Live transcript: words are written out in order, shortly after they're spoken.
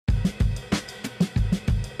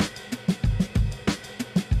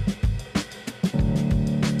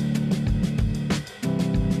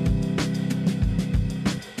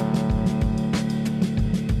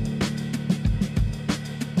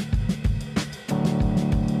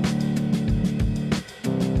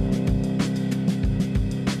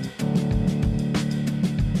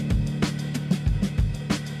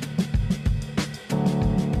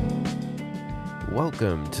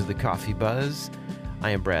welcome to the Coffee Buzz. I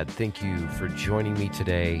am Brad. Thank you for joining me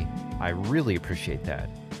today. I really appreciate that.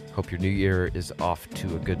 Hope your new year is off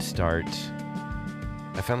to a good start.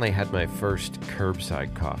 I finally had my first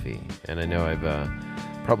curbside coffee, and I know I've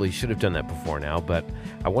probably should have done that before now, but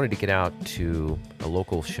I wanted to get out to a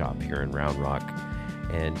local shop here in Round Rock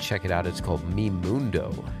and check it out. It's called Mi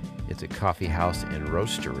Mundo. It's a coffee house and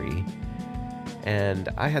roastery, and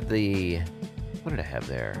I had what did I have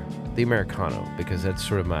there? The Americano, because that's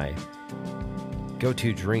sort of my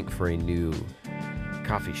go-to drink for a new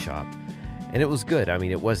coffee shop. And it was good. I mean,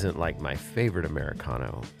 it wasn't like my favorite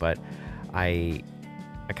Americano, but I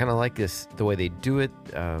kind of like the way they do it.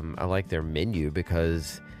 I like their menu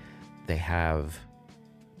because they have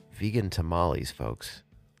vegan tamales, folks.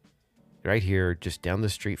 Right here, just down the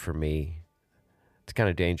street from me. It's kind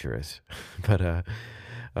of dangerous. But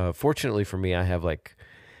fortunately for me, I have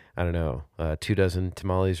 2 dozen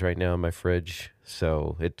tamales right now in my fridge.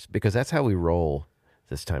 So it's because that's how we roll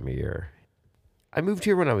this time of year. I moved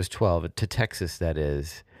here when I was 12, to Texas, that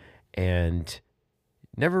is, and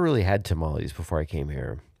never really had tamales before I came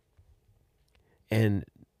here. And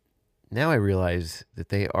now I realize that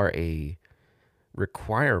they are a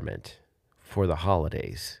requirement for the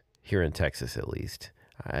holidays, here in Texas at least.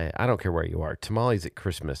 I don't care where you are. Tamales at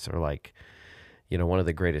Christmas are one of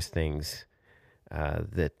the greatest things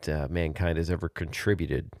that mankind has ever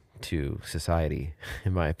contributed to society,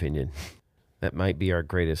 in my opinion. That might be our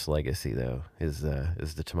greatest legacy, though, is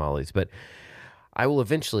the tamales. But I will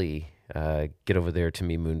eventually get over there to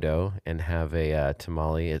Mi Mundo and have a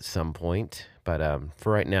tamale at some point. But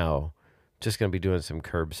for right now, just going to be doing some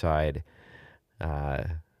curbside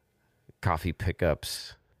coffee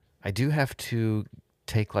pickups. I do have to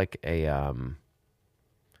take one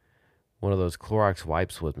of those Clorox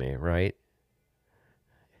wipes with me, right?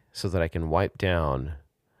 So that I can wipe down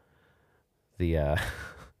the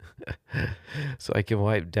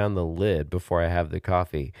lid before I have the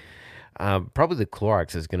coffee. Probably the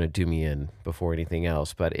Clorox is going to do me in before anything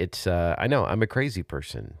else, but it's I know I'm a crazy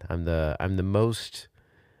person. I'm the most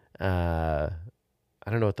I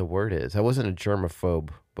don't know what the word is. I wasn't a germaphobe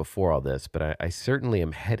before all this, but I certainly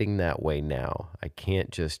am heading that way now. I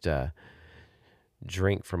can't just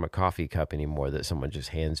drink from a coffee cup anymore that someone just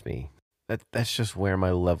hands me. That's just where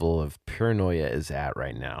my level of paranoia is at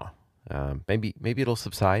right now. Maybe it'll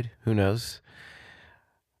subside. Who knows?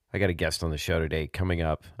 I got a guest on the show today coming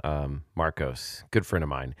up, Marcos, good friend of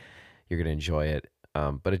mine. You're going to enjoy it.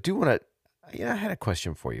 But I do want to, I had a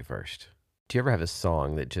question for you first. Do you ever have a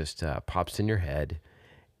song that just pops in your head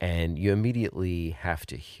and you immediately have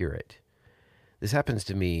to hear it? This happens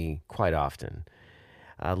to me quite often.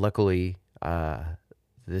 Luckily,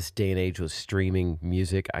 this day and age with streaming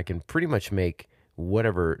music, I can pretty much make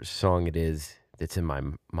whatever song it is that's in my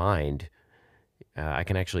mind, I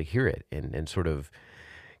can actually hear it and sort of,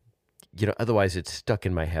 otherwise it's stuck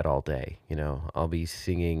in my head all day. I'll be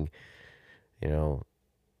singing,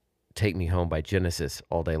 Take Me Home by Genesis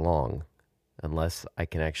all day long, unless I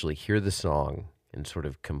can actually hear the song and sort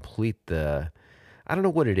of complete I don't know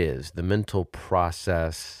what it is, the mental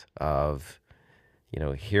process of,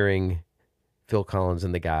 hearing Phil Collins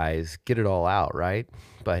and the guys get it all out, right?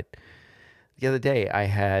 But the other day I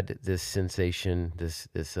had this sensation, this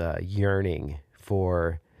yearning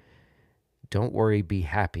for Don't Worry, Be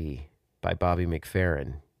Happy by Bobby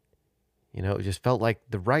McFerrin. It just felt like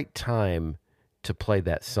the right time to play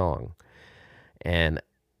that song. And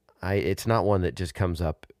it's not one that just comes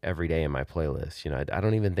up every day in my playlist. I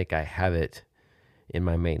don't even think I have it in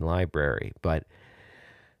my main library, but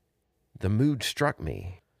the mood struck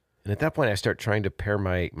me. And at that point, I start trying to pair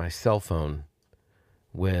my cell phone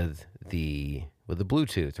with the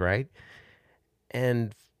Bluetooth, right?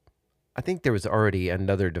 And I think there was already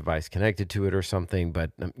another device connected to it or something,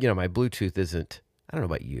 but my Bluetooth isn't, I don't know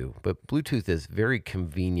about you, but Bluetooth is very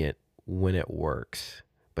convenient when it works,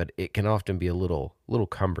 but it can often be a little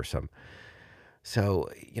cumbersome. So,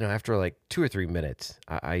 after 2 or 3 minutes,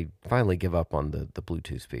 I finally give up on the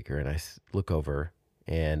Bluetooth speaker, and I look over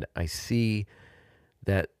and I see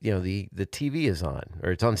that the TV is on, or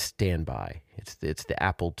it's on standby. It's the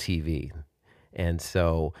Apple TV. And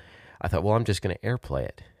so I thought, well, I'm just going to AirPlay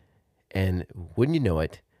it. And wouldn't you know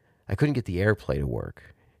it, I couldn't get the AirPlay to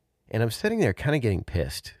work. And I'm sitting there kind of getting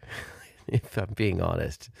pissed, if I'm being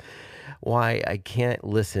honest, why I can't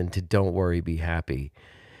listen to Don't Worry, Be Happy.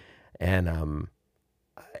 And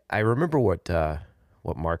I remember what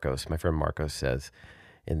Marcos, my friend Marcos, says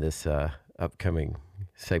in this upcoming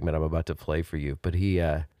segment I'm about to play for you. But he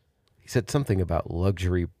said something about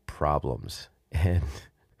luxury problems. And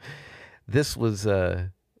this was,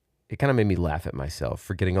 it kind of made me laugh at myself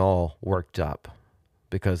for getting all worked up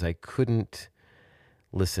because I couldn't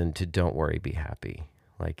listen to "Don't Worry, Be Happy."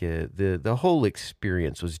 Like the whole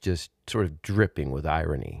experience was just sort of dripping with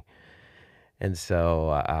irony. And so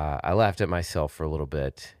I laughed at myself for a little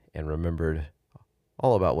bit and remembered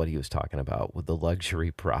all about what he was talking about with the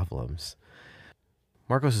luxury problems.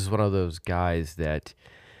 Marcos is one of those guys that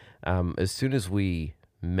as soon as we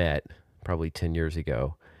met, probably 10 years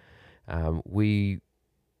ago, we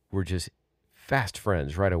were just fast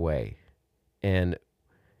friends right away. And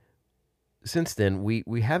since then,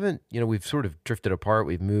 we haven't, we've sort of drifted apart.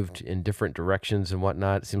 We've moved in different directions and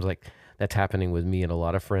whatnot. It seems like that's happening with me and a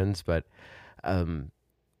lot of friends, but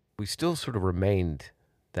we still sort of remained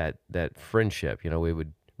that friendship. We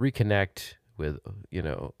would reconnect with,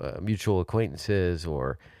 mutual acquaintances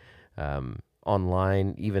or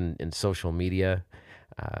online, even in social media,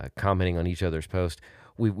 commenting on each other's posts.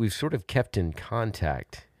 We've sort of kept in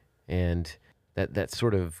contact, and that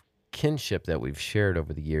sort of kinship that we've shared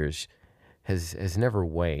over the years has never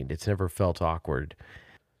waned. It's never felt awkward.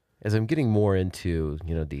 As I'm getting more into,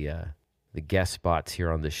 the guest spots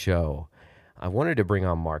here on the show, I wanted to bring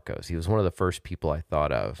on Marcos. He was one of the first people I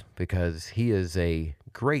thought of because he is a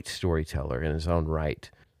great storyteller in his own right.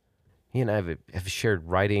 He and I have shared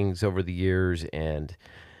writings over the years and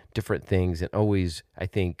different things, and always, I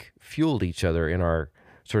think, fueled each other in our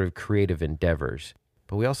sort of creative endeavors.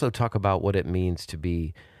 But we also talk about what it means to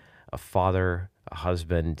be a father, a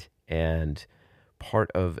husband, and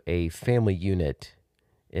part of a family unit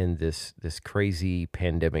in this crazy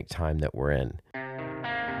pandemic time that we're in.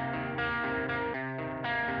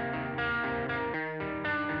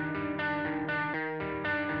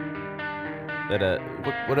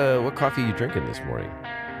 What coffee are you drinking this morning?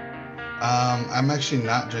 I'm actually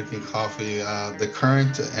not drinking coffee. The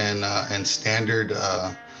current and standard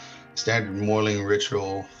morning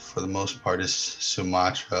ritual for the most part is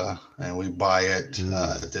Sumatra, and we buy it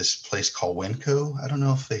Mm. at this place called Winco. I don't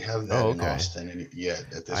know if they have that Oh, in okay. Austin yet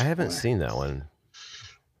at I this haven't point. seen that one.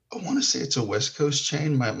 I want to say it's a West Coast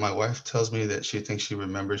chain. My wife tells me that she thinks she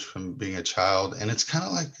remembers from being a child, and it's kind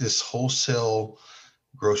of like this wholesale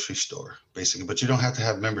grocery store basically, but you don't have to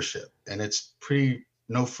have membership, and it's pretty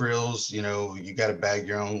no frills. You got to bag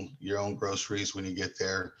your own groceries when you get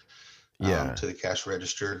there Yeah. to the cash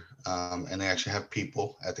register, and they actually have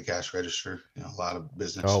people at the cash register. A lot of Oh,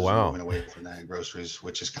 businesses are wow. moving away from that in groceries,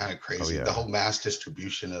 which is kind of Oh, crazy. The yeah. whole mass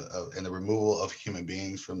distribution and the removal of human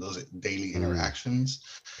beings from those daily Mm. interactions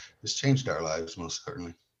has changed our lives most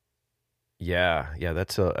certainly. Yeah, yeah,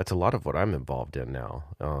 that's a lot of what I'm involved in now,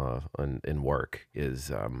 in work is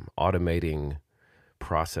automating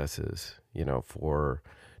processes, for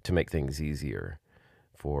to make things easier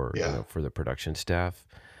for Yeah. for the production staff,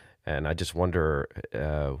 and I just wonder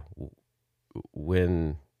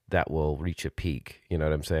when that will reach a peak. You know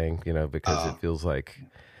what I'm saying? Because Uh, it feels like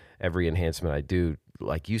every enhancement I do,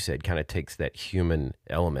 like you said, kind of takes that human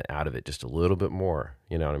element out of it just a little bit more.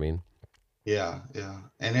 You know what I mean? Yeah, yeah,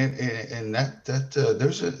 and that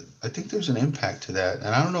there's a I think there's an impact to that, and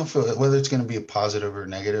I don't know if whether it's going to be a positive or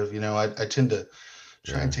negative. I tend to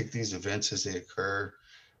try and Yeah. take these events as they occur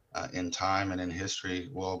in time and in history.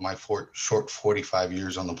 Well, my short 45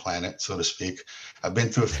 years on the planet, so to speak, I've been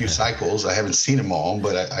through a few cycles. I haven't seen them all,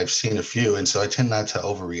 but I've seen a few, and so I tend not to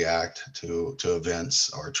overreact to events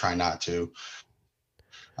or try not to.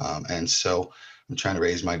 And so I'm trying to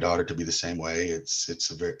raise my daughter to be the same way. It's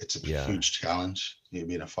a Yeah. huge challenge.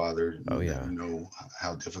 Being a father, Oh, you yeah. know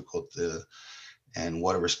how difficult and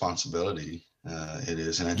what a responsibility it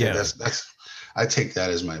is. And I think Yeah. that's I take that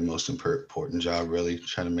as my most important job, really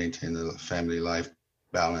trying to maintain the family life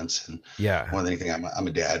balance. And Yeah. more than anything, I'm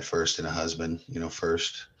a dad first and a husband,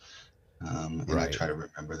 first. And I Right. try to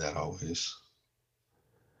remember that always.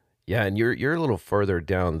 Yeah, and you're a little further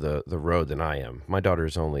down the road than I am. My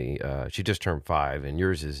daughter's only she just turned 5, and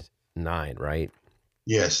yours is 9, right?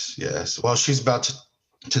 Yes, yes. Well, she's about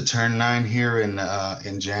to turn 9 here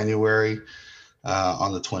in January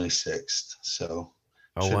on the 26th. So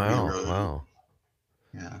Oh, should be wow. really, Wow.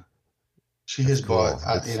 yeah. She That's has bought,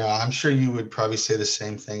 cool. It's I'm sure you would probably say the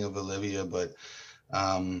same thing of Olivia, but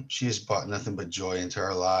she has brought nothing but joy into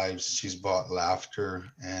our lives. She's brought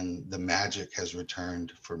laughter, and the magic has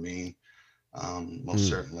returned for me, most mm,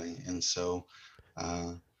 certainly. And so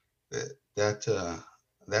uh, that that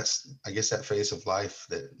that's, I guess, that phase of life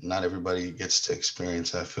that not everybody gets to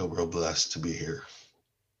experience. I feel real blessed to be here.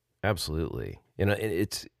 absolutely.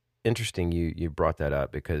 It's interesting you brought that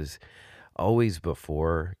up because always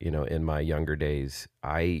before, in my younger days,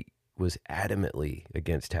 I was adamantly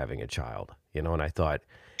against having a child, and I thought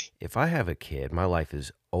if I have a kid, my life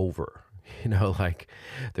is over. Like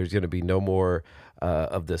there's going to be no more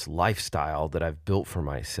of this lifestyle that I've built for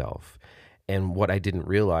myself. And what I didn't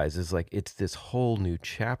realize is like it's this whole new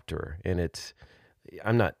chapter, and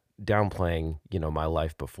I'm not downplaying, my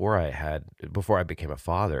life before I became a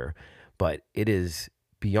father, but it is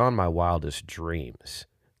beyond my wildest dreams,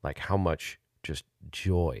 like how much just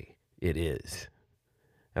joy it is.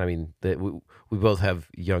 And I mean, we both have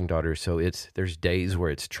young daughters, so there's days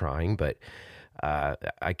where it's trying, but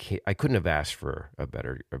I couldn't have asked for a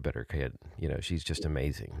better kid. She's just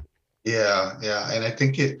amazing. Yeah, yeah, and I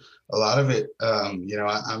think a lot of it, I'm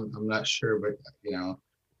not sure, but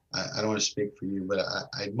I don't want to speak for you, but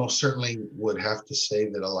I most certainly would have to say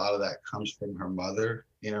that a lot of that comes from her mother,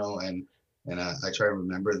 and I try to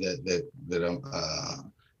remember that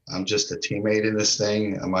I'm just a teammate in this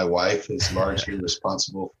thing. And my wife is largely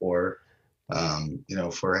responsible for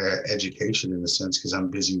her education in a sense because I'm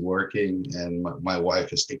busy working, and my wife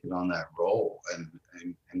has taken on that role,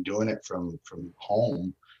 and doing it from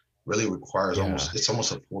home really requires Yeah. it's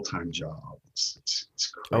almost a full-time job. It's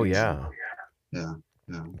Oh crazy. yeah. Yeah,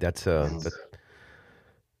 yeah. That's Um,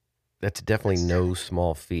 that's definitely no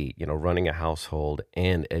small feat, running a household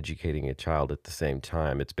and educating a child at the same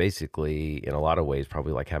time. It's basically, in a lot of ways,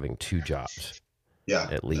 probably like having two jobs yeah,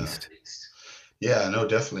 at yeah. least. Yeah, no,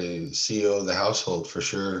 definitely CEO of the household for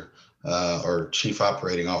sure, or chief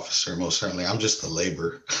operating officer, most certainly. I'm just the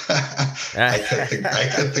labor. I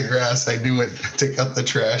cut the grass, I do it to cut the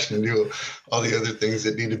trash and do all the other things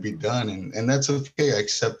that need to be done, and that's okay. I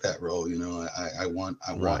accept that role. I want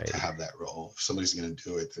to Right. have that role. If somebody's going to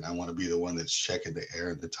do it, then I want to be the one that's checking the air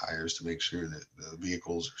and the tires to make sure that the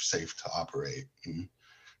vehicles are safe to operate and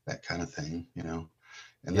that kind of thing.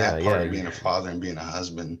 And Yeah, that part yeah. of being a father and being a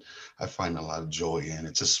husband, I find a lot of joy in.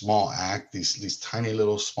 It's a small act, these tiny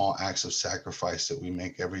little small acts of sacrifice that we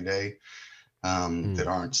make every day, that Mm.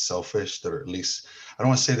 aren't selfish. They're at least, I don't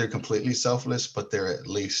want to say they're completely selfless, but they're at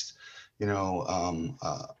least, you know,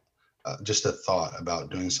 just a thought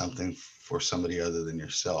about doing something for somebody other than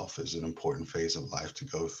yourself is an important phase of life to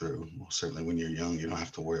go through. Well, certainly when you're young, you don't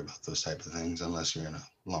have to worry about those type of things unless you're in a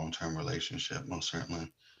long-term relationship, most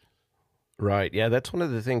certainly. Right. Yeah, that's one of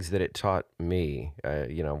the things that it taught me.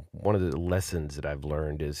 One of the lessons that I've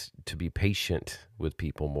learned is to be patient with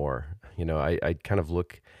people more. I kind of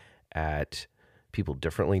look at people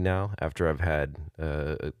differently now after I've had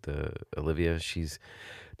the Olivia. She's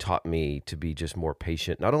taught me to be just more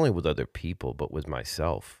patient, not only with other people, but with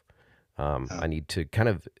myself. Uh, I need to kind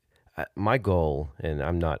of, my goal, and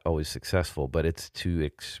I'm not always successful, but it's to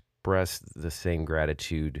express the same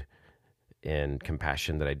gratitude and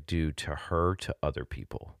compassion that I do to her to other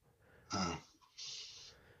people. uh,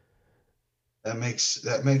 that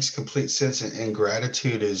makes complete sense, and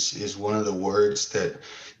gratitude is one of the words that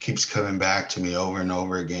keeps coming back to me over and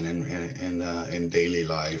over again in daily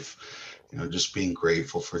life. Just being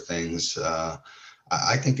grateful for things.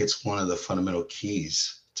 I think it's one of the fundamental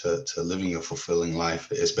keys to living a fulfilling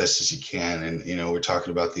life as best as you can. And we're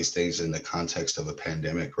talking about these things in the context of a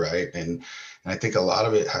pandemic, right? And I think a lot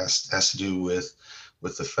of it has to do with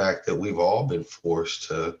the fact that we've all been forced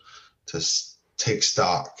to take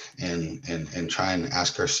stock and try and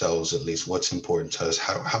ask ourselves at least what's important to us.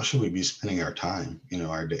 How should we be spending our time?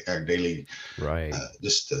 Our daily, Right.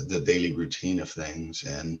 just the daily routine of things.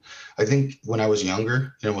 And I think when I was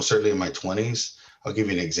younger, well, certainly in my 20s, I'll give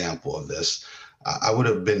you an example of this. I would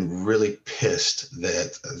have been really pissed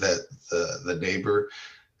that the neighbor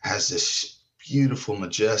has this beautiful,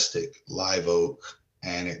 majestic live oak,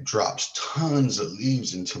 and it drops tons of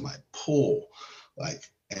leaves into my pool, like.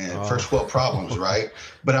 And first world problems, Oh, right?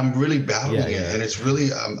 But I'm really yeah, battling it, yeah. and it's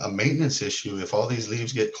really a maintenance issue. If all these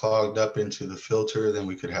leaves get clogged up into the filter, then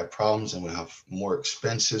we could have problems, and we have more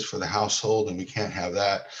expenses for the household, and we can't have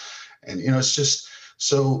that. And it's just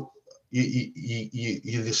so you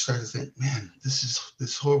just start to think, man, this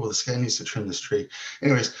is horrible. This guy needs to trim this tree.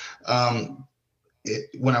 Anyways,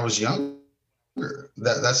 when I was younger,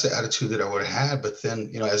 that's the attitude that I would have had. But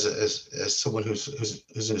then, as someone who's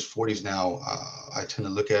in his 40s now, I tend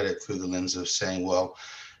to look at it through the lens of saying, well,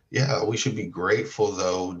 yeah, we should be grateful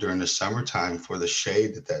though during the summertime for the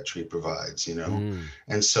shade that tree provides. Mm,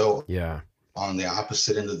 And so yeah, on the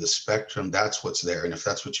opposite end of the spectrum, that's what's there. And if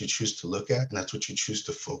that's what you choose to look at and that's what you choose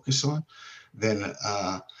to focus on, then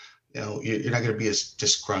you're not going to be as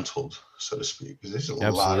disgruntled, so to speak, because there's a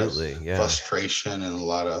lot of absolutely. Yeah. frustration and a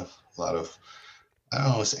lot of I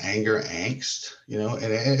don't know, it's anger, angst, and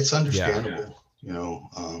it's Yeah. understandable.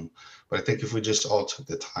 But I think if we just all took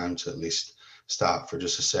the time to at least stop for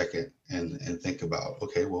just a second and think about,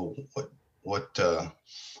 okay, well, what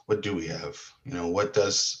do we have? What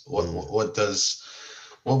does Mm, what does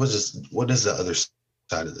what was this, what does the other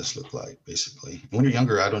side of this look like, basically. When you're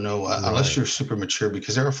younger, I don't know, unless Right. you're super mature,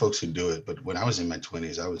 because there are folks who do it. But when I was in my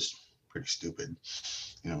 20s, I was pretty stupid,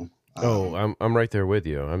 you know. Oh, I'm right there with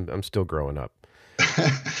you. I'm still growing up. I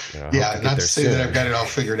hope to Yeah, get not to there say that I've soon. got it all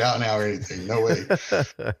figured out now or anything. No way.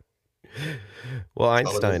 Well,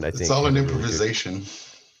 Einstein, I It's think, all had an a really good, improvisation.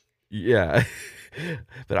 yeah.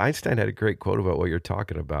 But Einstein had a great quote about what you're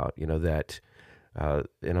talking about, that,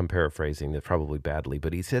 and I'm paraphrasing that probably badly,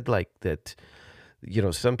 but he said like that,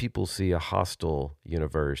 some people see a hostile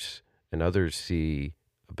universe and others see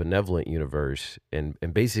a benevolent universe, and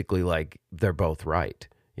basically like they're both right.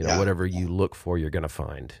 Yeah. Whatever you look for, you're going to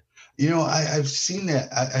find. I've seen that.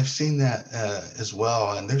 I've seen that as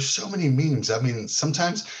well. And there's so many memes. I mean,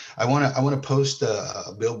 sometimes I want to post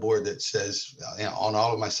a billboard that says, on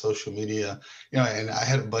all of my social media, and I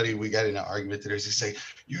had a buddy, we got in an argument today. He say,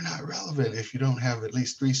 "You're not relevant if you don't have at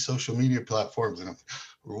least 3 social media platforms." And I'm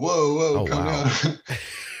like, whoa, Oh, calm wow. down.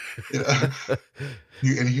 you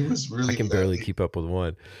know, and he was I really, can barely keep up with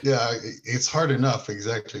one. yeah, it's hard enough.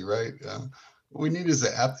 Exactly. Right. What we need is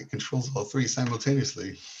an app that controls all 3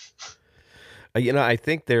 simultaneously. I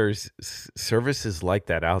think there's services like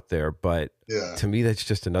that out there, but Yeah. to me, that's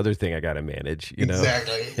just another thing I got to manage,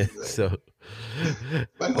 Exactly. So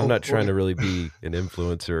My I'm whole not trying to point. really be an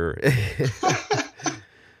influencer.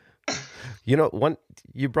 One,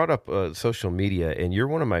 you brought up social media, and you're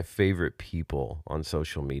one of my favorite people on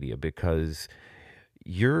social media because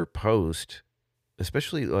your post,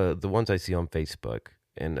 especially the ones I see on Facebook,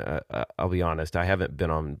 and I'll be honest, I haven't been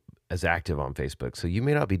on as active on Facebook, so you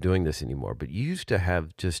may not be doing this anymore, but you used to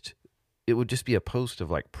have it would just be a post of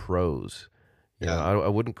like prose. Yeah. I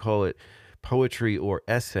wouldn't call it poetry or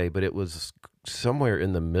essay, but it was somewhere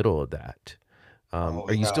in the middle of that. Oh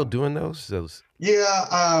Are you still yeah. doing those? Yeah.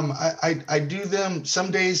 I do them some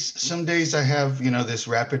days. Some days I have, this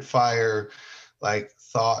rapid fire like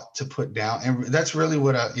thought to put down. And that's really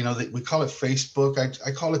what we call it Facebook.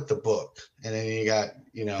 I call it the book. And then you got,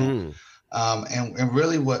 Hmm. and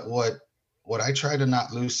really what I try to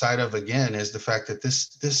not lose sight of again is the fact that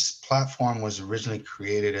this platform was originally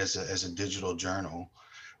created as a digital journal.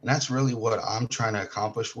 And that's really what I'm trying to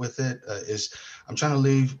accomplish with it, is I'm trying to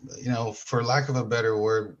leave, for lack of a better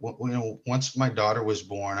word, once my daughter was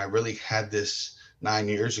born, I really had this 9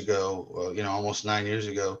 years ago, almost 9 years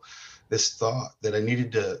ago, this thought that I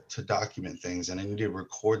needed to document things and I needed to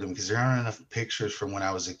record them because there aren't enough pictures from when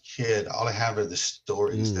I was a kid. All I have are the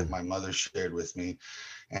stories that Mm. my mother shared with me.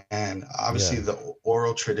 And obviously Yeah. the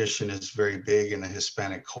oral tradition is very big in the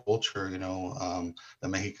Hispanic culture, the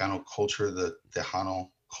Mexicano culture, the Tejano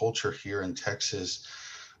culture here in Texas.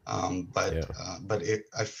 Yeah.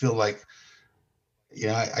 I feel like,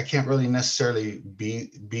 I can't really necessarily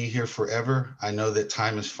be here forever. I know that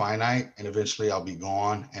time is finite and eventually I'll be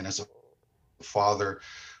gone. And as a father,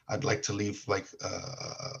 I'd like to leave like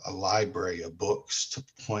a library of books to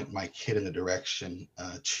point my kid in the direction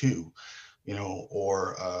to,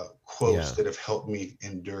 or quotes Yeah. that have helped me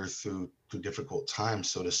endure through difficult times,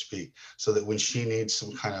 so to speak, so that when she needs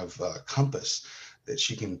some kind of compass, that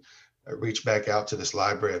she can reach back out to this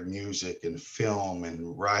library of music and film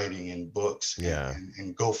and writing and books Yeah.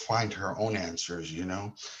 and go find her own answers,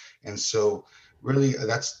 And so really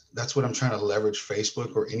that's what I'm trying to leverage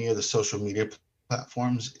Facebook or any of the social media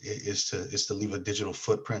platforms is to leave a digital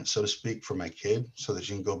footprint, so to speak, for my kid so that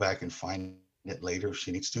she can go back and find it later if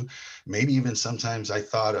she needs to. Maybe even sometimes I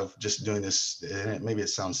thought of just doing this, and maybe it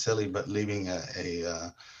sounds silly, but leaving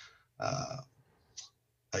a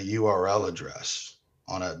URL address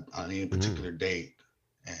on any Mm. particular date,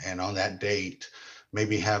 and on that date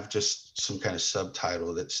maybe have just some kind of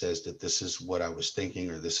subtitle that says that this is what I was thinking,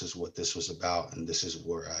 or this is what this was about, and this is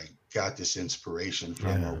where I got this inspiration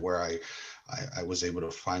from, or Yeah. where I was able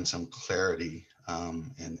to find some clarity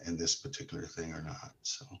in this particular thing or not.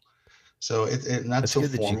 So it not That's so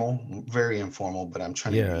good that you. formal, very informal, but I'm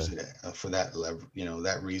trying to use Yeah. it for that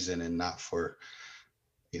that reason, and not for,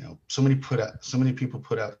 so many people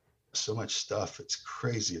put out so much stuff. It's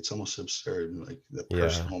crazy. It's almost absurd. Like the Yeah.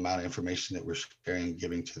 personal amount of information that we're sharing and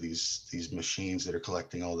giving to these machines that are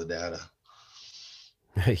collecting all the data.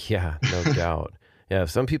 Yeah. No doubt. Yeah.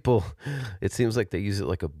 Some people, it seems like they use it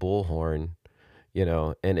like a bullhorn, and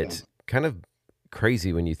Yeah. it's kind of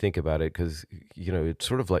crazy when you think about it because, it's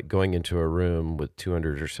sort of like going into a room with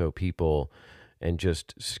 200 or so people and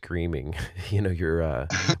just screaming, your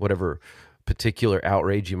whatever particular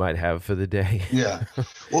outrage you might have for the day. Yeah.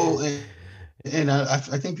 Well, and I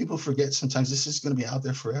think people forget sometimes this is going to be out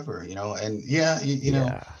there forever, and yeah,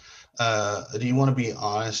 Yeah. Do you want to be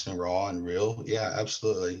honest and raw and real? Yeah,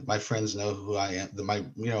 absolutely. My friends know who I am.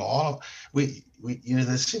 All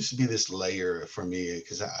there seems to be this layer for me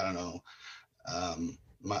because I don't know.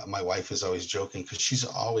 My wife is always joking because she's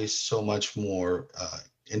always so much more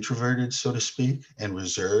introverted, so to speak, and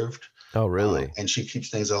reserved, Oh, really? and she keeps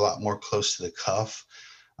things a lot more close to the cuff.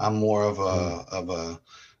 I'm more of Mm.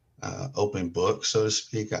 a open book, so to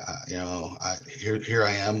speak. Here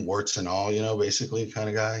I am, warts and all, basically kind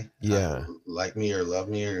of guy. Yeah. Like me or love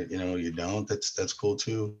me or you don't. That's cool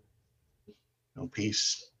too.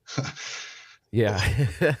 Peace. Yeah.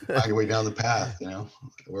 Find your way down the path.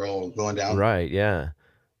 We're all going down Right. Yeah.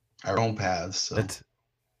 our own paths. So That's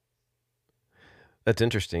That's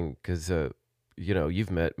interesting because,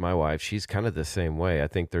 you've met my wife. She's kind of the same way. I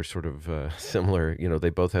think they're sort of similar. They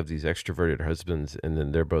both have these extroverted husbands, and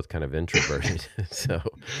then they're both kind of introverted. So,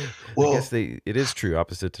 I guess well, it is true,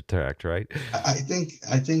 opposites attract, right? I think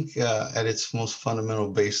at its most fundamental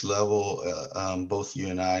base level, both you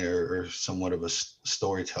and I are somewhat of a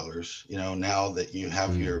storytellers. Now that you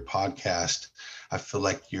have Mm. your podcast, I feel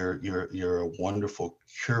like you're a wonderful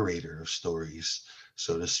curator of stories,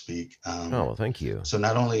 so to speak. Oh, well, thank you. So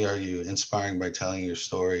not only are you inspiring by telling your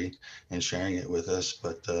story and sharing it with us,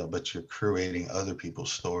 but you're curating other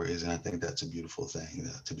people's stories, and I think that's a beautiful thing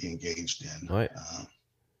to be engaged in. I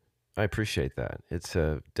I appreciate that. It's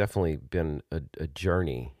definitely been a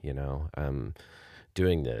journey,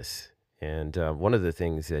 doing this. And one of the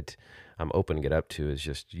things that I'm opening it up to is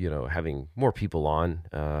just, having more people on.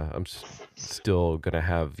 Still going to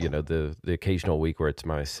have, the occasional week where it's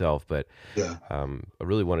myself, but Yeah. I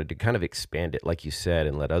really wanted to kind of expand it, like you said,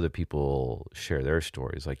 and let other people share their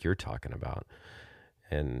stories like you're talking about.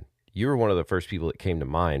 And you were one of the first people that came to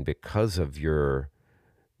mind because of your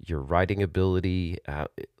writing ability.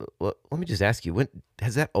 Let me just ask you, when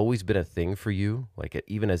has that always been a thing for you? Like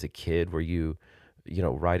even as a kid, were you,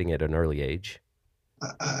 writing at an early age?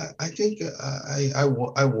 I think I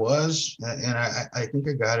was, and I think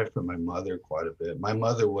I got it from my mother quite a bit. My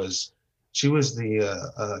mother she was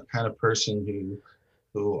the kind of person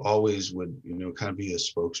who always would, kind of be a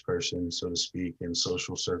spokesperson, so to speak, in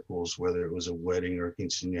social circles, whether it was a wedding or a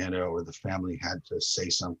quinceañera, or the family had to say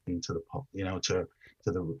something to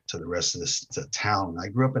the rest of the town. I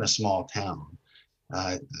grew up in a small town,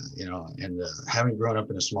 uh, and having grown up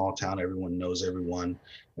in a small town, everyone knows everyone,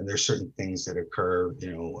 and there's certain things that occur,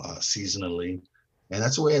 seasonally, and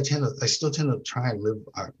that's the way I still tend to try and live.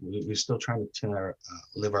 We still trying to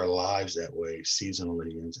live our lives that way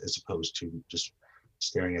seasonally, as opposed to just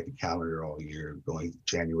staring at the calendar all year, going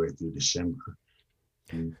January through December.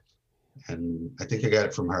 And, and I think I got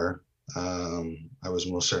it from her. I was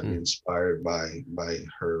most certainly Hmm. inspired by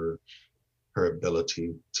her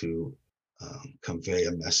ability to convey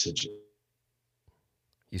a message.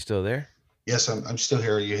 You still there? Yes, I'm still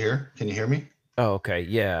here. Are you here? Can you hear me? Oh, okay.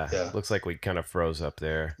 Yeah. Yeah. Looks like we kind of froze up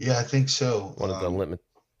there. Yeah, I think so. One of the limit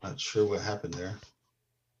Not sure what happened there.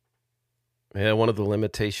 Yeah, one of the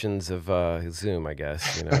limitations of Zoom, I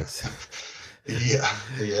guess. It's Yeah,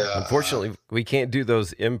 yeah. unfortunately we can't do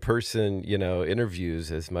those in-person,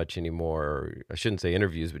 interviews as much anymore. Or I shouldn't say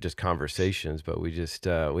interviews, but just conversations. But we just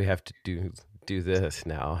we have to do this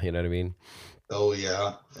now. You know what I mean? Oh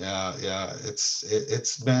yeah, yeah, yeah.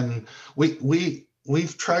 It's been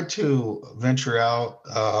we've tried to venture out,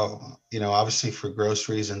 obviously for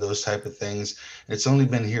groceries and those type of things. It's only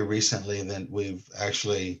been here recently that we've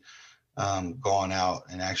actually gone out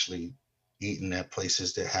and actually eaten at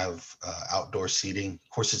places that have outdoor seating. Of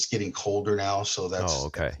course, it's getting colder now, so Oh, that's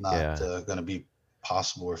okay. not Yeah. going to be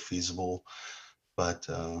possible or feasible. But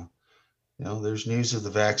there's news of the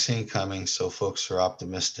vaccine coming, so folks are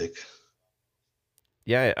optimistic.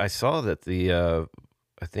 Yeah, I saw that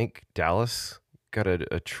I think Dallas got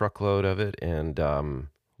a truckload of it, and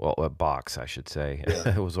well, a box, I should say.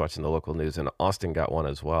 Yeah. I was watching the local news, and Austin got one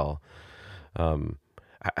as well. Um,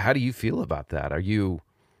 how do you feel about that? Are you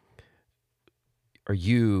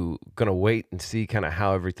gonna wait and see kind of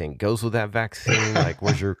how everything goes with that vaccine? Like,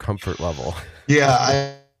 where's your comfort level?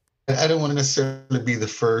 Yeah, I don't want to necessarily be the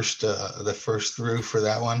first through for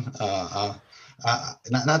that one.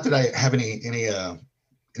 Not that I have any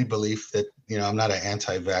belief that I'm not an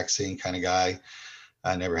anti-vaccine kind of guy.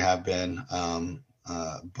 I never have been.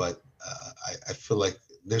 But I feel like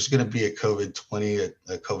there's going to be a COVID-20,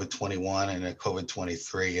 a COVID-21, and a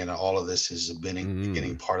COVID-23, and all of this is a beginning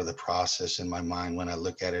Mm, part of the process in my mind when I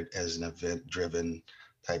look at it as an event-driven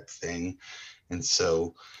type thing. And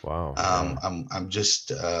so wow. Yeah. I'm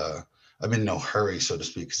just I'm in no hurry, so to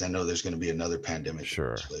speak, because I know there's going to be another pandemic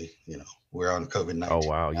Sure. eventually. We're on COVID Oh, 19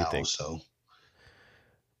 wow. You now, think? so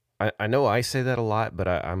I know I say that a lot, but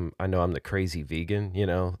I know I'm the crazy vegan,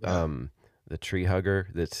 Yeah. the tree hugger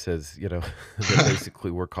that says, that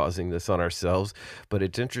basically we're causing this on ourselves. But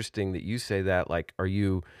it's interesting that you say that. Like,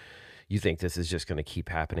 you think this is just going to keep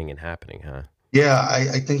happening and happening, huh? Yeah,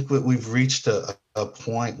 I think we've reached a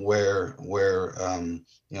point where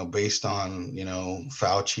based on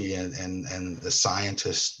Fauci and the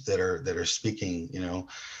scientists that are speaking,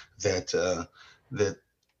 that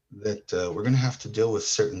that we're going to have to deal with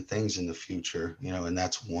certain things in the future, and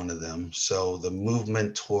that's one of them. So the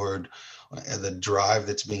movement toward the drive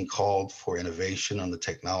that's being called for innovation on the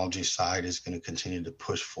technology side is going to continue to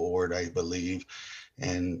push forward, I believe.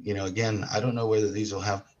 And again, I don't know whether these will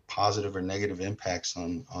have positive or negative impacts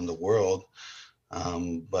on the world,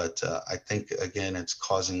 but I think again, it's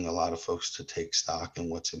causing a lot of folks to take stock in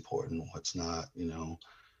what's important, what's not,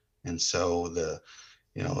 and so the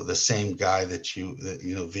same guy that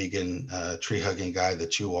vegan tree hugging guy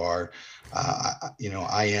that you are,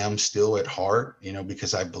 I am still at heart,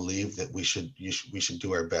 because I believe that we should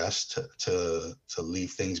do our best to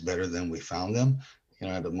leave things better than we found them,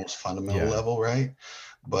 at the most fundamental Yeah. level, right?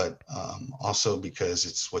 But also because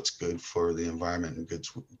it's what's good for the environment and good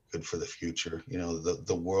for the future.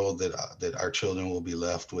 The world that our children will be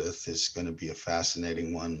left with is going to be a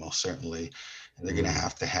fascinating one, most certainly. And they're going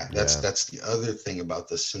Mm, to have yeah. that's the other thing about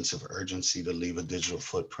the sense of urgency to leave a digital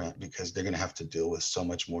footprint, because they're going to have to deal with so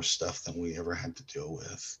much more stuff than we ever had to deal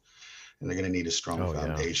with. And they're going to need a strong Oh, yeah.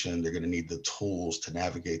 foundation. They're going to need the tools to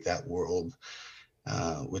navigate that world,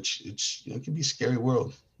 which it can be a scary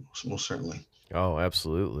world, most certainly. Oh,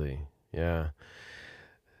 absolutely. Yeah.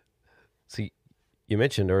 See, you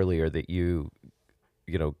mentioned earlier that you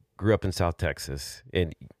grew up in South Texas,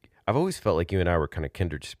 and I've always felt like you and I were kind of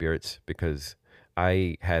kindred spirits because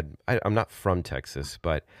I'm not from Texas,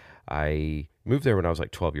 but I moved there when I was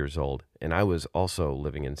like 12 years old, and I was also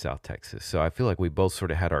living in South Texas. So I feel like we both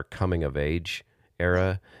sort of had our coming of age Yeah.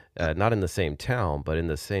 era, Yeah. not in the same town, but in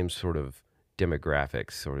the same sort of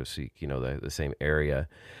demographics, sort of speak, the same area.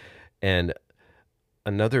 And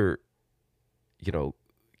another, you know,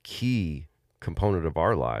 key component of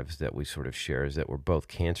our lives that we sort of share is that we're both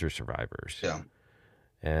cancer survivors. Yeah.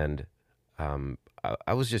 And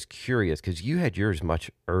I was just curious because you had yours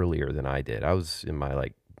much earlier than I did. I was in my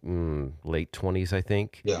like late 20s, I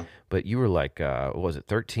think. Yeah. But you were like, what was it,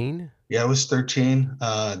 13? Yeah, I was 13,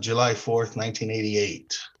 July 4th,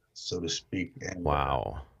 1988, so to speak. And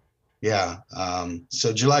Wow. yeah,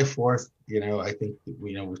 so July 4th, I think,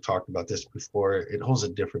 we've talked about this before. It holds a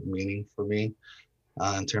different meaning for me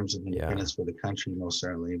in terms of Yeah. independence for the country, most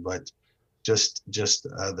certainly. But just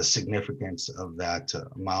the significance of that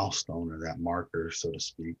milestone or that marker, so to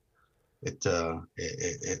speak,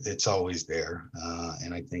 it's always there.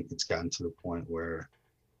 And I think it's gotten to the point where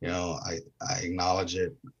I acknowledge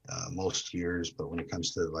it most years, but when it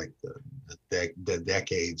comes to like the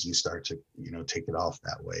decades, you start to take it off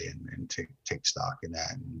that way and take stock in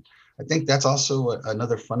that. And I think that's also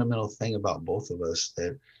another fundamental thing about both of us,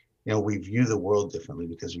 that we view the world differently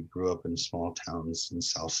because we grew up in small towns in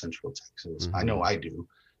South Central Texas. I Mm-hmm. know I do.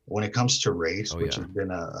 When it comes to race, Oh, which yeah. has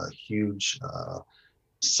been a huge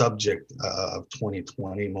subject of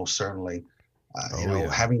 2020, most certainly. Oh,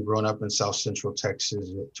 yeah. Having grown up in South Central Texas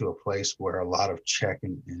to a place where a lot of Czech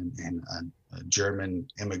and German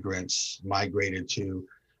immigrants migrated to,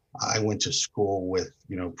 I went to school with,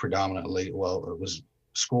 predominantly, well,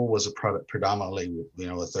 school was predominantly,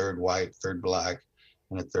 a third white, third black,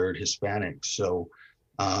 and a third Hispanic. So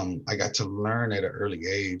I got to learn at an early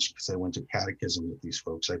age because I went to catechism with these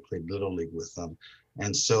folks. I played Little League with them.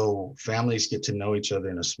 And so families get to know each other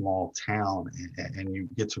in a small town, and you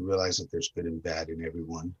get to realize that there's good and bad in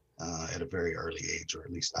everyone at a very early age, or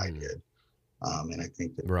at least I Mm. did. And I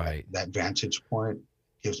think Right. that vantage point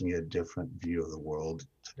gives me a different view of the world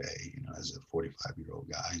today, as a 45-year-old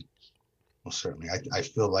guy. Well, certainly, I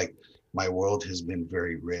feel like my world has been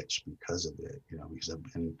very rich because of it, because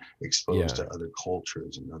I've been exposed Yeah. to other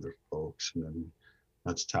cultures and other folks. And then,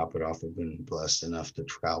 not to top it off, I've been blessed enough to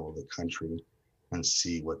travel the country and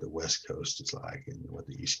see what the West Coast is like and what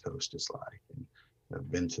the East Coast is like. And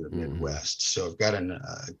I've been to the Mm-hmm. Midwest, so I've got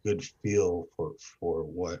a good feel for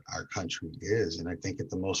what our country is. And I think at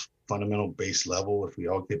the most fundamental base level, if we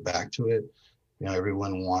all get back to it,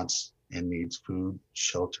 everyone wants and needs food,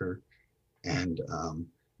 shelter, and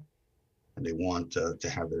they want to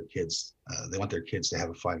have their kids. They want their kids to have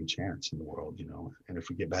a fighting chance in the world, And if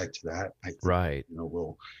we get back to that, I think Right.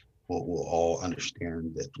 we'll all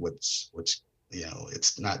understand that what's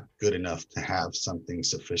it's not good enough to have something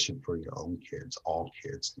sufficient for your own kids. All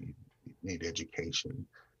kids need education.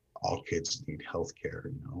 all kids need health care,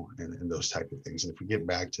 and those type of things. And if we get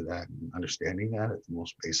back to that and understanding that at the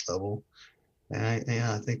most base level, I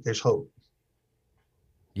think there's hope.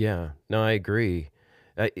 Yeah, no, I agree.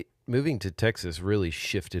 Moving to Texas really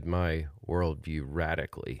shifted my worldview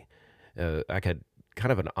radically. I had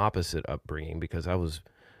kind of an opposite upbringing because I was,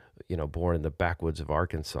 born in the backwoods of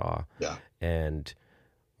Arkansas. Yeah. And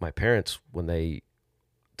my parents, when they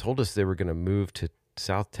told us they were going to move to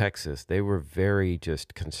South Texas, they were very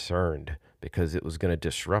just concerned because it was going to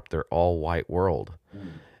disrupt their all white world.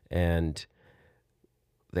 Mm. And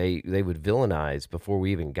they would villainize before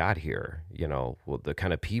we even got here, well, the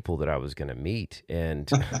kind of people that I was going to meet. And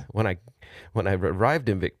when I arrived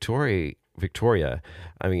in Victoria,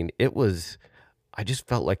 I mean, I just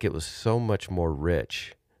felt like it was so much more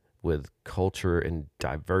rich with culture and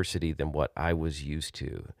diversity than what I was used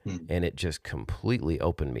to. Mm. And it just completely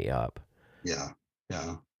opened me up. Yeah.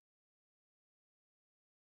 Yeah.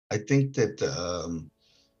 I think that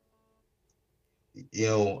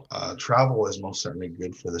travel is most certainly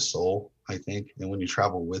good for the soul, I think. And when you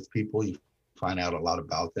travel with people, you find out a lot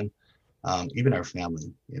about them, even our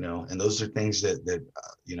family, and those are things that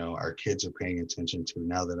our kids are paying attention to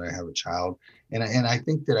now that I have a child. And I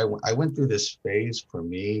think that I went through this phase for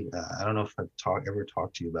me. I don't know if I've ever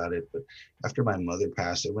talked to you about it, but after my mother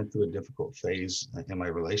passed, I went through a difficult phase in my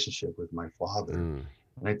relationship with my father. Mm.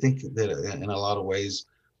 And I think that in a lot of ways,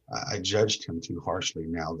 I judged him too harshly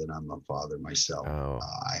now that I'm a father myself. Oh,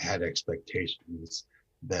 I had expectations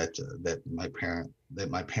that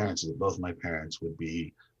both my parents would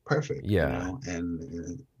be perfect, yeah.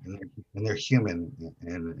 and they're human,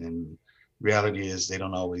 and reality is they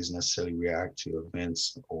don't always necessarily react to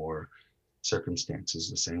events or circumstances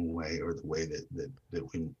the same way or the way that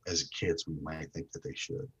we as kids we might think that they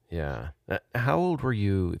should. Yeah. How old were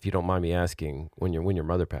you, if you don't mind me asking, when your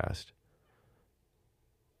mother passed?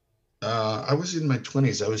 I was in my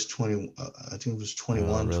 20s. I was 20. I think it was Oh,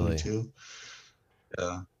 21, really? 22.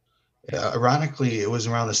 Yeah. Yeah, ironically, it was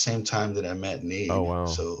around the same time that I met Oh, Need. wow.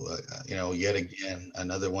 So, yet again,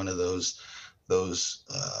 another one of those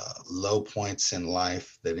low points in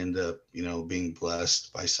life that end up, being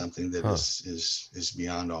blessed by something that Huh. is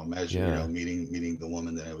beyond all measure. Yeah. Meeting the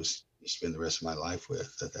woman that I was to spend the rest of my life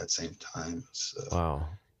with at that same time. It's Wow.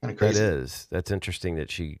 kind of That crazy. is. That's interesting that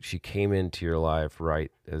she came into your life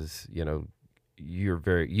right as, you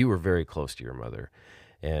were very close to your mother.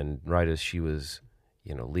 And right as she was,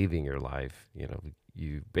 leaving your life,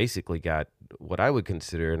 you basically got what I would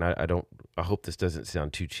consider, and I hope this doesn't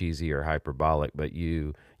sound too cheesy or hyperbolic, but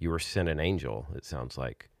you were sent an angel, it sounds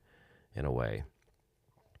like, in a way.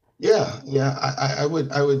 Yeah, yeah, I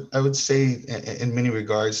would say in many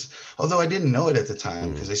regards, although I didn't know it at the time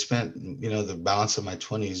Mm, because I spent, the balance of my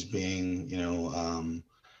 20s being,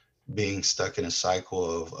 being stuck in a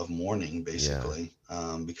cycle of mourning, yeah. basically,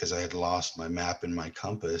 because I had lost my map and my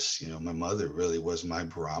compass. My mother really was my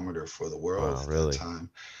barometer for the world Wow, at that really? time.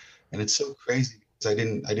 And it's so crazy because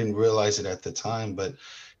I didn't realize it at the time, but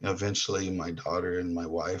eventually my daughter and my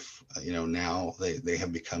wife, now they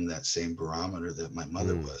have become that same barometer that my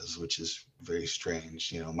mother Mm, was, which is very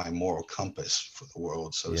strange. My moral compass for the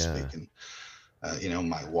world, so to yeah. speak, and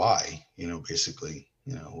my why. Basically,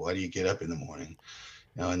 why do you get up in the morning?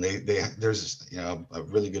 And there's a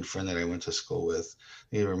really good friend that I went to school with.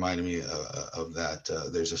 He reminded me of that.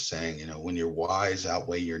 There's a saying, when your whys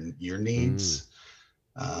outweigh your Mm, needs,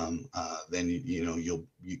 then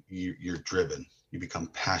you're driven. You become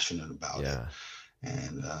passionate about it. yeah.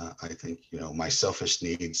 And I think my selfish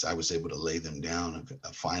needs, I was able to lay them down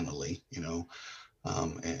finally,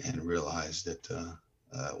 and realize that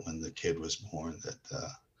when the kid was born, that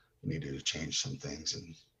we needed to change some things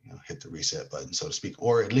and hit the reset button, so to speak,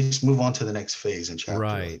 or at least move on to the next phase and chapter,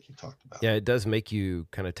 Right. like you talked about. Yeah, it does make you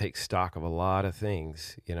kind of take stock of a lot of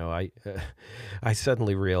things. I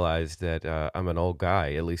suddenly realized that I'm an old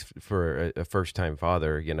guy, at least for a first-time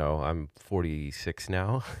father. I'm 46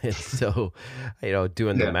 now, and so,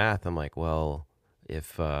 doing the Yeah. math, I'm like, well,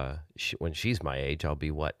 if when she's my age, I'll be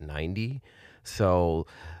what, 90? So,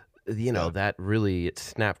 Yeah. that really it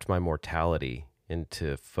snapped my mortality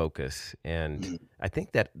into focus, and Mm. I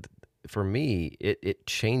think that for me, it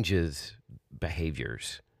changes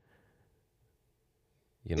behaviors.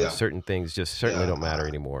 Yeah. Certain things just certainly Yeah. don't matter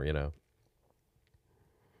anymore.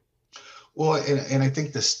 Well, and I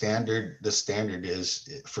think the standard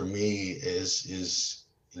is for me is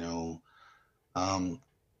you know um,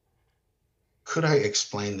 could I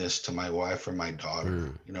explain this to my wife or my daughter?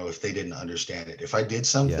 Mm, If they didn't understand it, if I did yeah.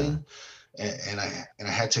 something and I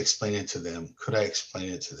had to explain it to them. Could I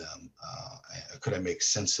explain it to them? Could I make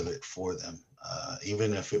sense of it for them?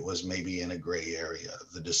 Even if it was maybe in a gray area,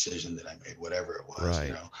 the decision that I made, whatever it was, Right.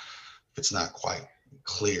 if it's not quite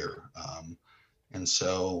clear. And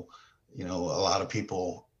so, a lot of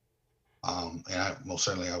people, and most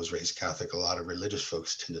certainly I was raised Catholic. A lot of religious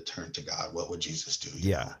folks tend to turn to God. What would Jesus do?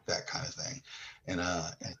 Yeah. That kind of thing. And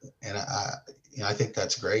I think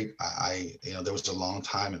that's great. There was a long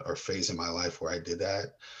time or phase in my life where I did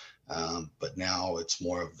that. But now it's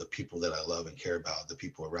more of the people that I love and care about, the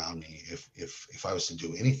people around me. If I was to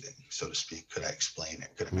do anything, so to speak, could I explain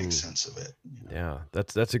it? Could I make sense of it? Yeah,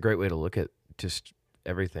 that's a great way to look at just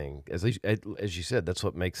everything. As you said, that's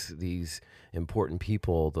what makes these important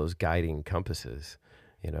people those guiding compasses.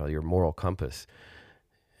 Your moral compass.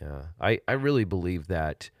 Yeah, I really believe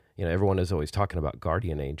that. Everyone is always talking about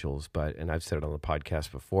guardian angels, and I've said it on the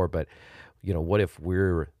podcast before, but what if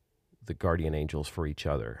we're the guardian angels for each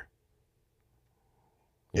other?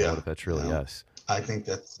 What if that's really us? I think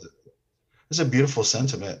it's a beautiful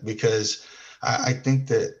sentiment, because I think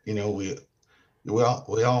that we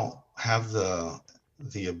all have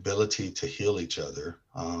the ability to heal each other,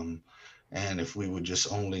 and if we would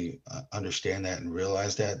just only understand that and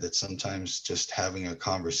realize that sometimes just having a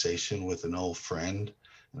conversation with an old friend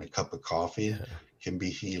and a cup of coffee can be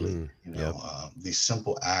healing. These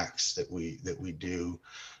simple acts that we do,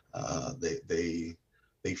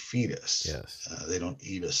 they feed us. Yes. They don't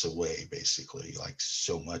eat us away, basically, like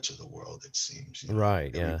so much of the world, it seems.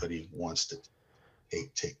 Right. Everybody wants to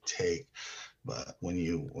take. But when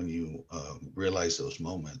you realize those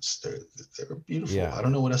moments, they're beautiful. Yeah. I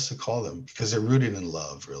don't know what else to call them, because they're rooted in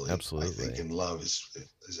love, really. Absolutely. I think, and love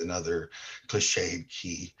is another cliched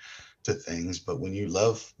key to things. But when you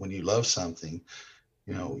love something,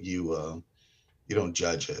 you don't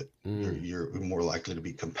judge it. You're more likely to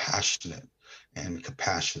be compassionate. And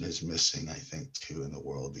compassion is missing, I think, too, in the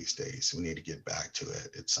world these days. We need to get back to it.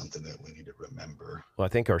 It's something that we need to remember. Well, I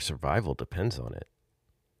think our survival depends on it.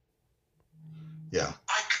 Yeah.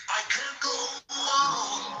 I can't go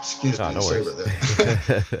on. Excuse me. No Sorry worries.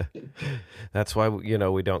 about that. That's why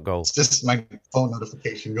we don't go. It's just my phone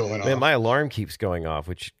notification going Man, off. my alarm keeps going off,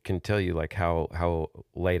 which can tell you like how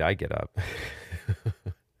late I get up.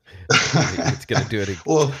 It's gonna do it.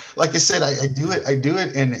 Well, like I said, I do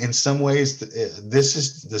it, and in some ways, this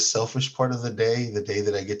is the selfish part of the day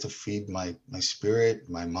that I get to feed my spirit,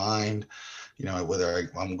 my mind. Whether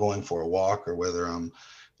I'm going for a walk or whether I'm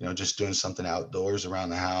just doing something outdoors around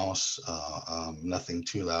the house, nothing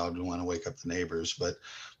too loud. Don't want to wake up the neighbors, but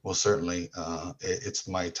certainly it's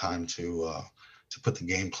my time to put the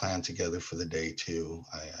game plan together for the day too.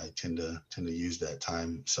 I tend to use that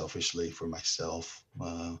time selfishly for myself.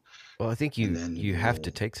 Well, I think you have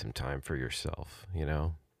to take some time for yourself.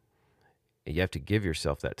 You have to give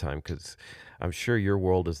yourself that time, because I'm sure your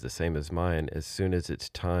world is the same as mine. As soon as it's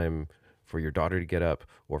time for your daughter to get up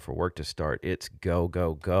or for work to start, it's go,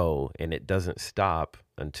 go, go. And it doesn't stop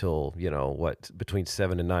until, between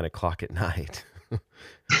 7 and 9 o'clock at night.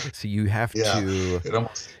 So you have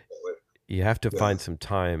to find some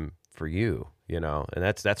time for you, and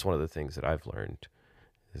that's one of the things that I've learned,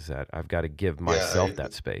 is that I've got to give myself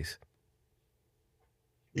that space.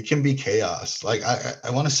 It can be chaos. Like I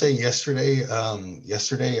want to say yesterday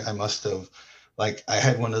I must have, I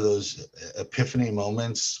had one of those epiphany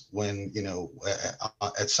moments when,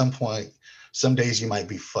 at some point, some days you might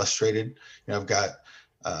be frustrated. I've got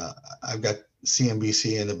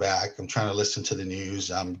CNBC in the back. I'm trying to listen to the news.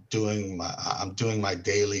 I'm doing my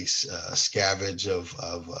daily scavenge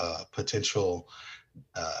of potential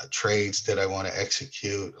trades that I want to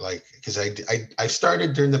execute. Because I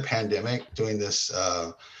started during the pandemic doing this,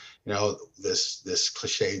 this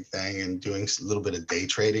cliched thing, and doing a little bit of day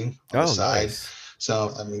trading on the side. Nice.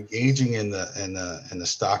 So I'm engaging in the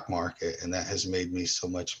stock market, and that has made me so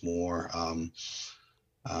much more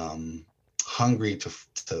hungry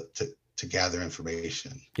to gather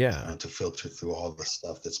information, to filter through all the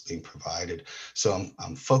stuff that's being provided. So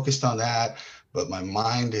I'm focused on that, but my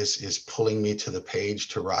mind is pulling me to the page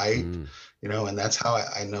to write, and that's how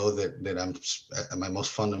I know that I'm at my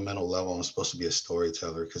most fundamental level. I'm supposed to be a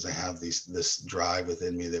storyteller, because I have this drive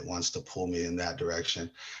within me that wants to pull me in that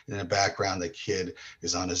direction. And in the background, the kid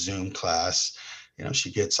is on a Zoom class.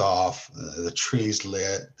 She gets off, the tree's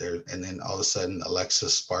lit there, and then all of a sudden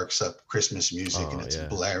Alexa sparks up Christmas music, and it's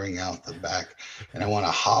blaring out the back. And I want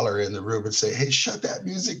to holler in the room and say, "Hey, shut that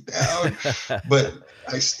music down." But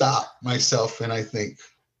I stop myself, and I think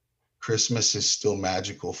Christmas is still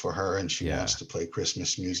magical for her, and she wants to play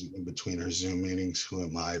Christmas music in between her Zoom meetings. Who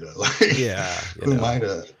am I to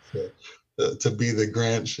to be the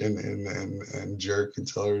Grinch and jerk and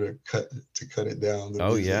tell her to cut it down the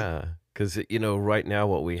Oh music. yeah, because right now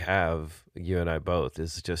what we have, you and I both,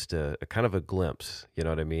 is just a kind of a glimpse. You know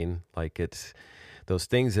what I mean? Like it's those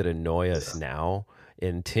things that annoy us Yeah. now.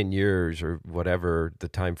 In 10 years or whatever the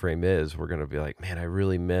time frame is, we're gonna be like, man, I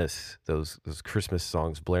really miss those Christmas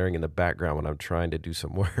songs blaring in the background when I'm trying to do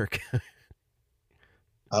some work.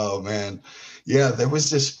 Oh man, yeah. There was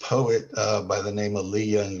this poet by the name of Lee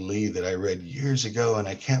Young Lee that I read years ago, and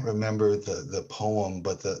I can't remember the poem,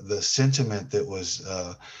 but the sentiment that was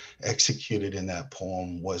executed in that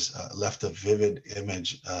poem was left a vivid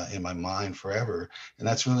image in my mind forever. And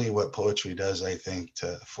that's really what poetry does, I think,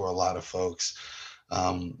 for a lot of folks,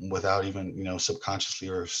 without even subconsciously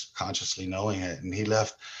or consciously knowing it. And he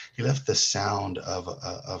left the sound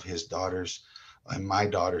of his daughter's and my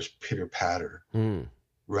daughter's pitter patter Hmm.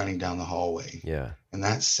 running down the hallway. Yeah. And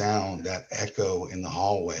that sound, that echo in the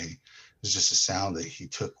hallway, is just a sound that he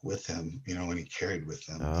took with him, and he carried with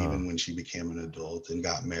him. Oh. Even when she became an adult and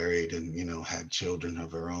got married and, had children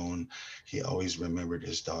of her own, he always remembered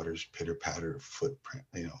his daughter's pitter patter footprint,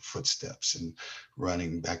 footsteps and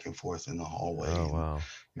running back and forth in the hallway. Oh And, wow.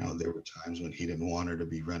 there were times when he didn't want her to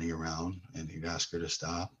be running around and he'd ask her to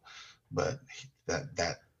stop. But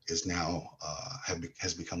that is now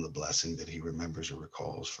has become the blessing that he remembers or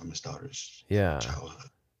recalls from his daughter's Yeah. childhood.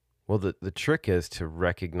 Well, the trick is to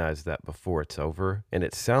recognize that before it's over, and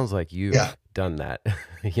it sounds like Yeah, you've done that,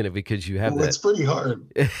 because you have well, that. it's pretty hard.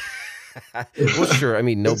 Well, sure. I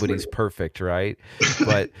mean, It's pretty nobody's perfect, right?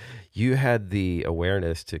 But you had the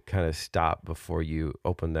awareness to kind of stop before you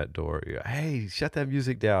open that door. Hey, shut that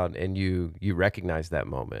music down, and you recognize that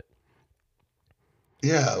moment.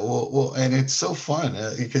 Yeah, well, and it's so fun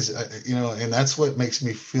because and that's what makes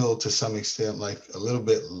me feel to some extent like a little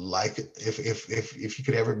bit like if you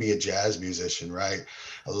could ever be a jazz musician, right?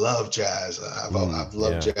 I love jazz. I've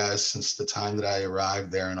loved Yeah, jazz since the time that I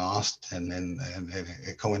arrived there in Austin, and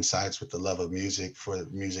it coincides with the love of music for the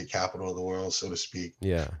music capital of the world, so to speak.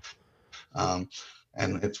 yeah, Um,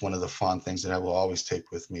 and it's one of the fun things that I will always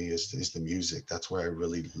take with me is the music. That's where I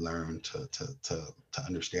really learned to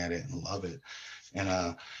understand it and love it. And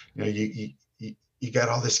you got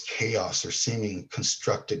all this chaos or seeming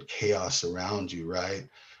constructed chaos around you, right?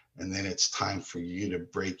 And then it's time for you to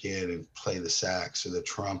break in and play the sax or the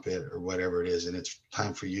trumpet or whatever it is, and it's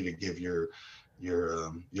time for you to give your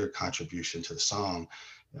contribution to the song.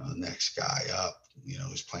 The next guy up,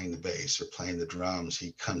 who's playing the bass or playing the drums,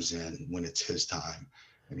 he comes in when it's his time,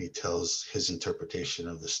 and he tells his interpretation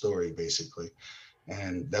of the story, basically.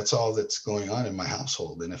 And that's all that's going on in my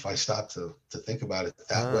household. And if I stop to think about it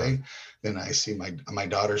that huh? way, then I see my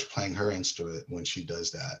daughter's playing her instrument when she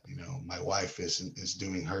does that. My wife is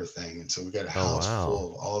doing her thing, and so we got a Oh house wow.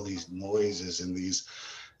 full of all these noises and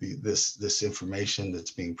this information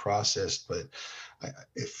that's being processed. But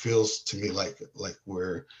it feels to me like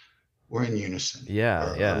we're in unison, Yeah,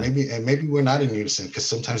 or yeah. maybe we're not in unison, because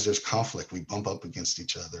sometimes there's conflict. We bump up against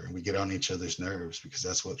each other and we get on each other's nerves, because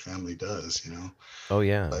that's what family does. Oh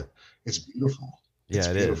yeah, But it's beautiful. It's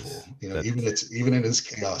yeah. It beautiful. is. Even in its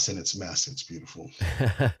chaos and its mess, it's beautiful.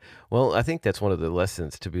 Well, I think that's one of the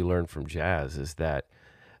lessons to be learned from jazz is that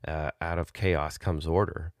out of chaos comes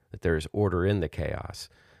order. That there is order in the chaos,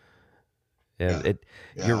 and Yeah, it.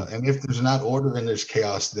 yeah. You're And if there's not order and there's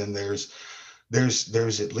chaos, then there's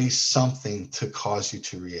at least something to cause you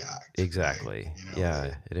to react, right? exactly.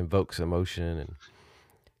 Yeah, it invokes emotion, and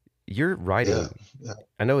your Yeah, writing. yeah.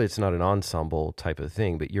 I know it's not an ensemble type of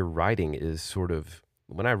thing, but your writing is sort of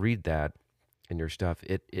when I read that in your stuff,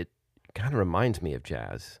 it kind of reminds me of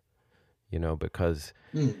jazz, because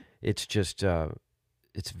Hmm, it's just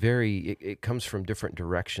it's very it comes from different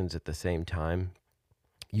directions at the same time.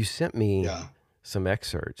 You sent me yeah. some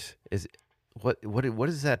excerpts. Is what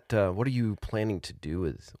is that? What are you planning to do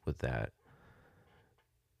with that?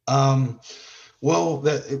 Um, Well,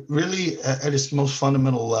 that it really, at its most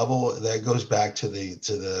fundamental level, that goes back to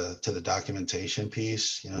the documentation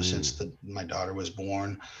piece. Since Mm, my daughter was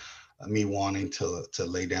born, me wanting to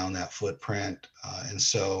lay down that footprint, and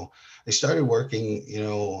so I started working,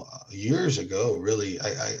 years ago. Really,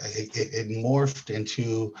 it morphed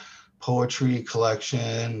into poetry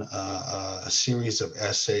collection, a series of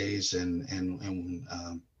essays and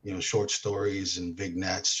short stories and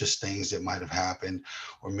vignettes, just things that might have happened,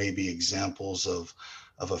 or maybe examples of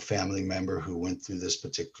a family member who went through this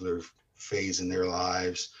particular phase in their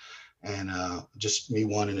lives. and just me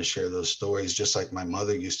wanting to share those stories, just like my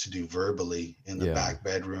mother used to do verbally in the Yeah. back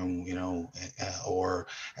bedroom, or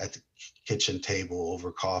at the kitchen table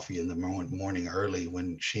over coffee in the morning early,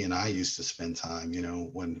 when she and I used to spend time,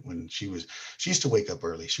 when she used to wake up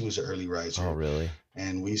early. She was an early Oh, riser, really?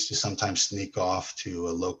 and we used to sometimes sneak off to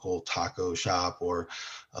a local taco shop or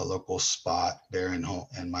a local spot there in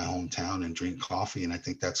my hometown and drink coffee. And I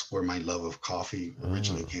think that's where my love of coffee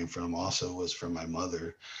originally Oh, came from. Also, was from my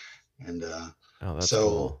mother. And oh, that's so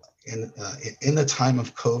cool. in the time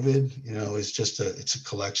of COVID, it's a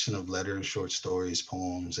collection of letters, short stories,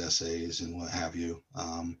 poems, essays, and what have you.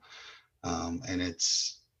 And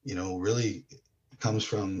it's, really comes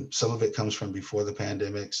from, some of it comes from before the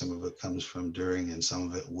pandemic, some of it comes from during, and some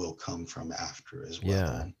of it will come from after as Yeah.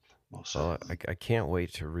 well, most Well, certainly. I can't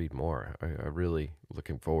wait to read more. I really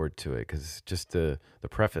looking forward to it because just the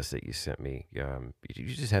preface that you sent me, you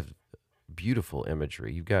just have beautiful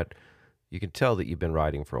imagery. You can tell that you've been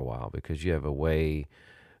writing for a while because you have a way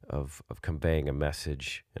of conveying a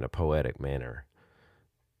message in a poetic manner.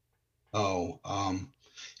 Oh,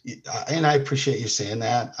 and I appreciate you saying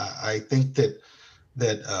that. I think that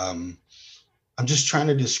I'm just trying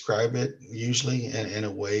to describe it usually in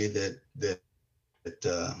a way that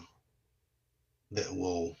that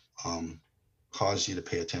will cause you to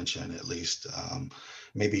pay attention at least.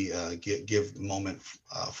 Maybe give a moment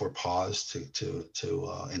for pause to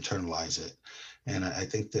internalize it. And I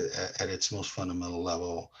think that at its most fundamental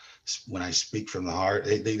level, when I speak from the heart,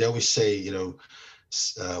 they always say,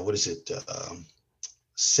 what is it?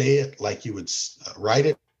 Say it like you would write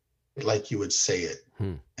it like you would say it,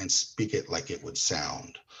 Hmm. and speak it like it would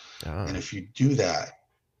sound. And Ah, if you do that,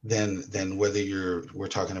 then whether we're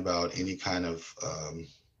talking about any kind of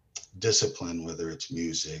discipline, whether it's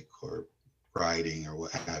music or writing or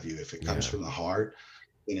what have you, if it comes yeah. from the heart,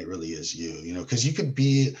 then it really is because you could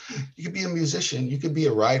be a musician, you could be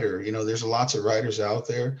a writer. There's lots of writers out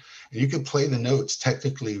there, and you could play the notes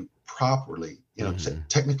technically properly, Mm-hmm.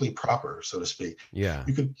 technically proper, so to speak. Yeah.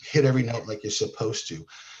 You could hit every note like you're supposed to,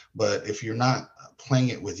 but if you're not playing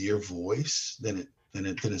it with your voice, then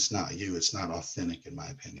it's not you. It's not authentic, in my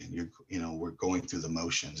opinion. We're going through the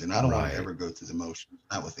motions, and I don't want to Right. ever go through the motions,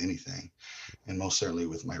 not with anything, and most certainly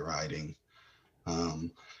with my writing.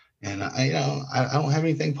 Um, and I don't have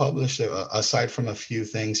anything published aside from a few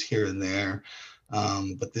things here and there.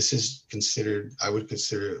 But this is considered, I would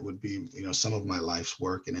consider it would be, some of my life's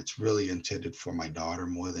work, and it's really intended for my daughter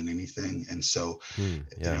more than anything. And so, Hmm.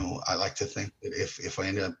 Yeah. I like to think that if I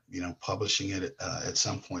end up, publishing it at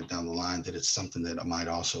some point down the line, that it's something that might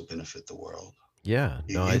also benefit the world. Yeah.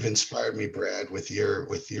 No, I You've inspired me, Brad, with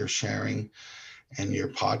your sharing and your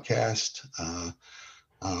podcast.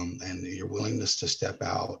 And your willingness to step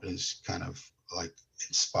out is kind of like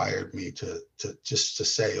inspired me to just to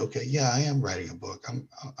say, okay, yeah, I am writing a book.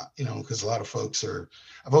 Because a lot of folks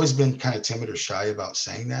I've always been kind of timid or shy about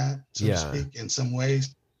saying that, so to yeah. speak, in some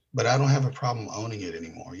ways, but I don't have a problem owning it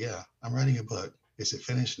anymore. Yeah, I'm writing a book. Is it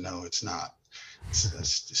finished? No, it's not.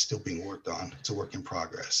 It's still being worked on. It's a work in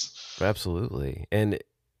progress. Absolutely. And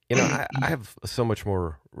I have so much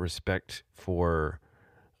more respect for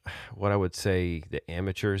what I would say the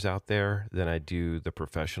amateurs out there than I do the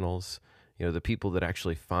professionals. The people that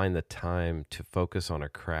actually find the time to focus on a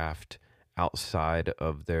craft outside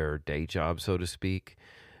of their day job, so to speak.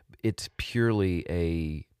 It's purely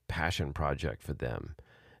a passion project for them.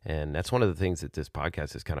 And that's one of the things that this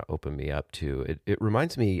podcast has kind of opened me up to. It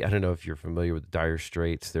reminds me, I don't know if you're familiar with Dire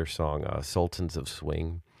Straits, their song Sultans of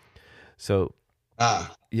Swing. So,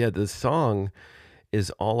 Ah, yeah, the song is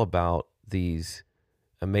all about these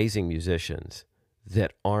amazing musicians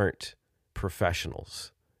that aren't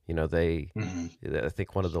professionals. mhm. I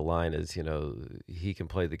think one of the line is, he can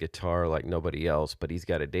play the guitar like nobody else, but he's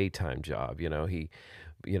got a daytime job.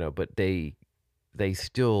 But they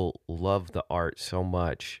still love the art so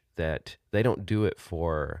much that they don't do it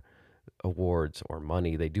for awards or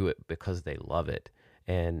money. They do it because they love it.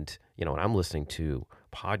 And, when I'm listening to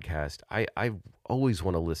podcast, I always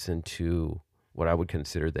want to listen to what I would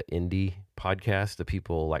consider the indie podcast, the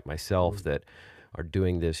people like myself that are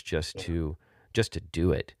doing this Yeah, just to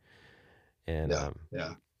do it. And yeah,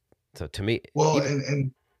 yeah. so to me, Well,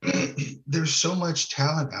 even and there's so much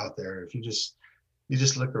talent out there. If you just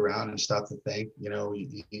look around and stop to think,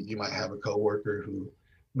 you might have a coworker who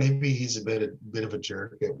maybe he's a bit of a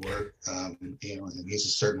jerk at work, and he's a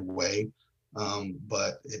certain way,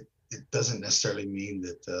 but it doesn't necessarily mean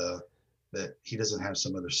that he doesn't have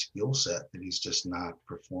some other skill set that he's just not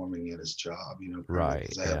performing at his job, currently, right,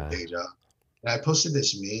 because I have a yeah, day job. And I posted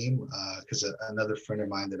this meme because another friend of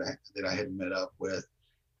mine that I had met up with,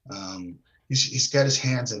 um, he's got his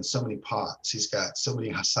hands in so many pots. He's got so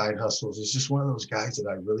many side hustles. He's just one of those guys that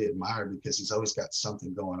I really admire because he's always got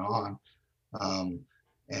something going on.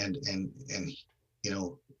 And you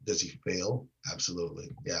know, does he fail?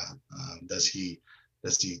 Absolutely, yeah. Does he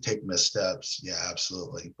take missteps? Yeah,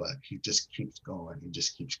 absolutely. But he just keeps going. He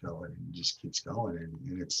just keeps going, and he just keeps going,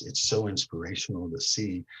 and it's so inspirational to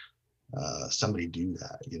see somebody do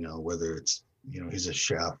that. You know, whether it's, you know, he's a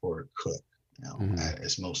chef or a cook, you know, at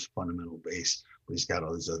his most fundamental base, but he's got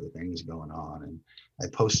all these other things going on. And I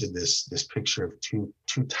posted this picture of two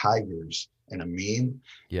tigers in a meme.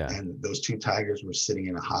 Yeah. And those two tigers were sitting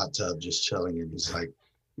in a hot tub just chilling. And he's like,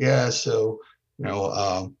 yeah, so, you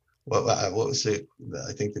know, what was it?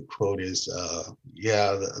 I think the quote is,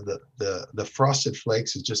 yeah, the frosted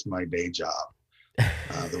flakes is just my day job.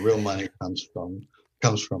 The real money comes from,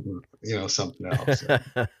 you know, something else.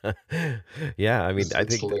 Yeah. I mean, It's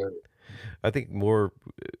I think more,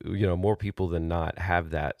 you know, more people than not have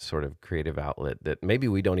that sort of creative outlet that maybe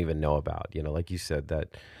we don't even know about. You know, like you said,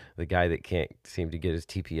 that the guy that can't seem to get his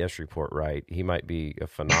TPS report right, he might be a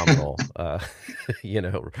phenomenal, you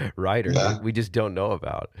know, writer. Yeah. We just don't know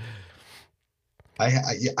about.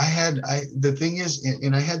 The thing is,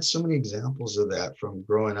 and I had so many examples of that from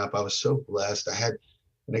growing up. I was so blessed. I had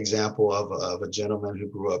an example of a gentleman who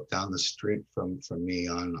grew up down the street from me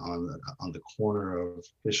on the corner of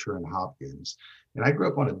Fisher and Hopkins, and I grew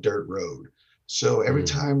up on a dirt road. So every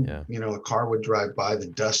time, you know, a car would drive by, the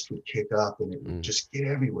dust would kick up and it would just get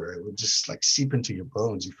everywhere. It would just like seep into your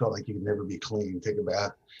bones. You felt like you could never be clean. Take a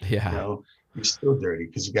bath, Yeah. you know, you're still dirty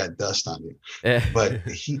because you got dust on you. But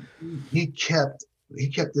he kept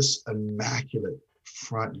this immaculate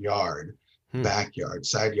front yard, backyard,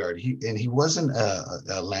 side yard. He wasn't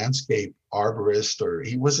a landscape arborist, or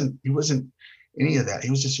he wasn't any of that. He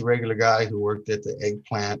was just a regular guy who worked at the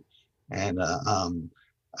eggplant, and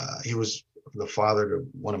he was the father to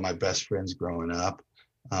one of my best friends growing up.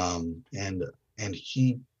 And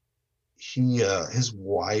he his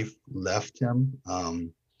wife left him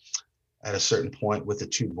at a certain point with the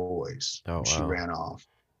two boys. Oh, wow. She ran off.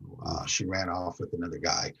 She ran off with another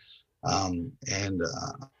guy. I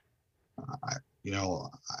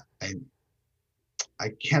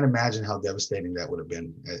can't imagine how devastating that would have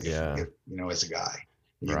been if you know, as a guy.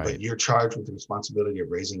 Right. But you're charged with the responsibility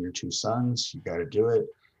of raising your two sons. You got to do it.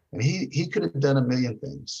 And he could have done a million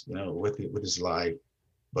things, you know, with his life.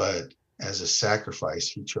 But as a sacrifice,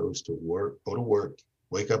 he chose to go to work,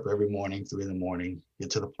 wake up every morning, 3 a.m, get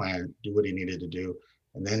to the plant, do what he needed to do.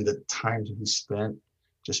 And then the time he spent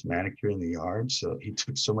just manicuring the yard. So he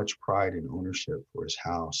took so much pride and ownership for his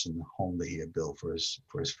house and the home that he had built for his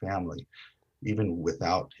family. Even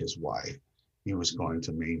without his wife, he was going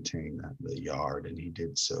to maintain the yard, and he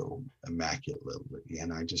did so immaculately.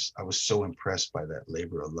 And I was so impressed by that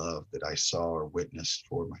labor of love that I saw or witnessed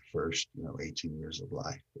for my first, you know, 18 years of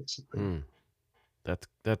life, basically.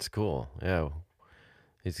 That's cool. Yeah.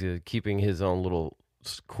 He's keeping his own little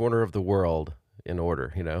corner of the world in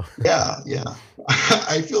order, you know? Yeah.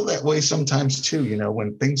 I feel that way sometimes too, you know,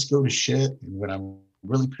 when things go to shit and when I'm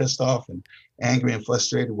really pissed off and angry and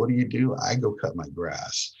frustrated, what do? I go cut my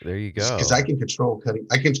grass. There you go. Because I can control cutting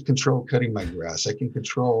my grass. I can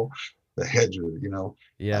control the hedgerow, you know.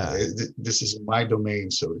 Yeah. This is my domain,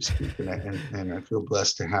 so to speak. And I feel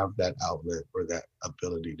blessed to have that outlet or that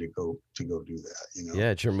ability to go do that, you know. Yeah,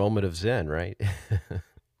 it's your moment of Zen, right?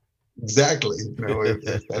 Exactly. You know,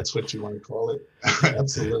 if that's what you want to call it.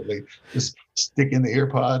 Absolutely. Just stick in the ear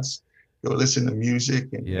pods, go listen to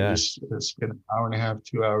music, and just spend an hour and a half,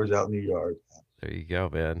 2 hours out in the yard. There you go,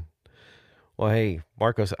 man. Well, hey,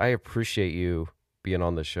 Marcos, I appreciate you being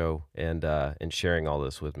on the show and sharing all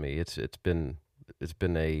this with me. It's been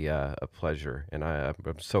a pleasure, and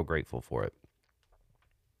I'm so grateful for it.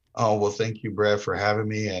 Oh, well, thank you, Brad, for having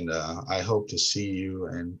me, and I hope to see you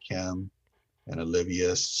and Kim and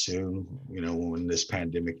Olivia soon, you know, when this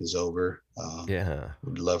pandemic is over.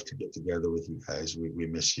 We'd love to get together with you guys. We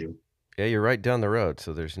miss you. Yeah, you're right down the road,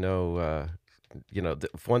 so there's no you know,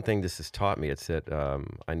 one thing this has taught me, it's that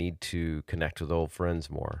I need to connect with old friends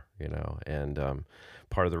more, you know, and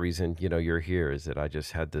part of the reason, you know, you're here is that I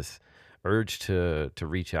just had this urge to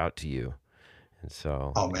reach out to you. And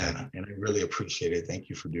so, oh man, and I really appreciate it. Thank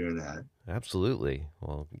you for doing that. Absolutely.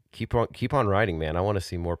 Well, keep on writing, man. I want to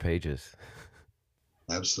see more pages.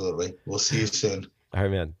 Absolutely. We'll see you soon. All right,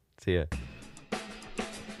 man. See ya.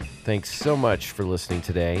 Thanks so much for listening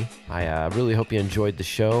today. I really hope you enjoyed the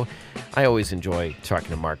show. I always enjoy talking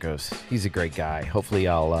to Marcos. He's a great guy. Hopefully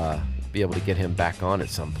I'll be able to get him back on at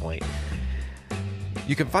some point.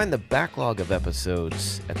 You can find the backlog of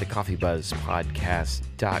episodes at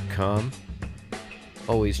thecoffeebuzzpodcast.com.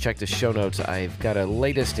 always check the show notes. I've got a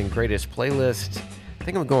latest and greatest playlist. I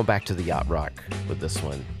think I'm going back to the yacht rock with this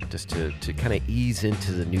one, just to kind of ease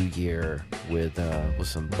into the new year with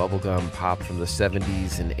some bubblegum pop from the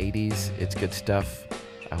 70s and 80s. It's good stuff.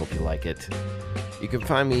 I hope you like it. You can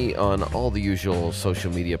find me on all the usual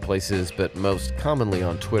social media places, but most commonly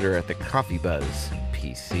on Twitter at the Coffee Buzz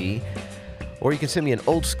PC. Or you can send me an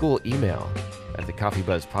old school email at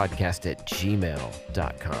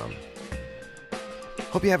thecoffeebuzzpodcast@gmail.com.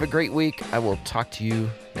 Hope you have a great week. I will talk to you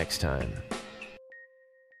next time.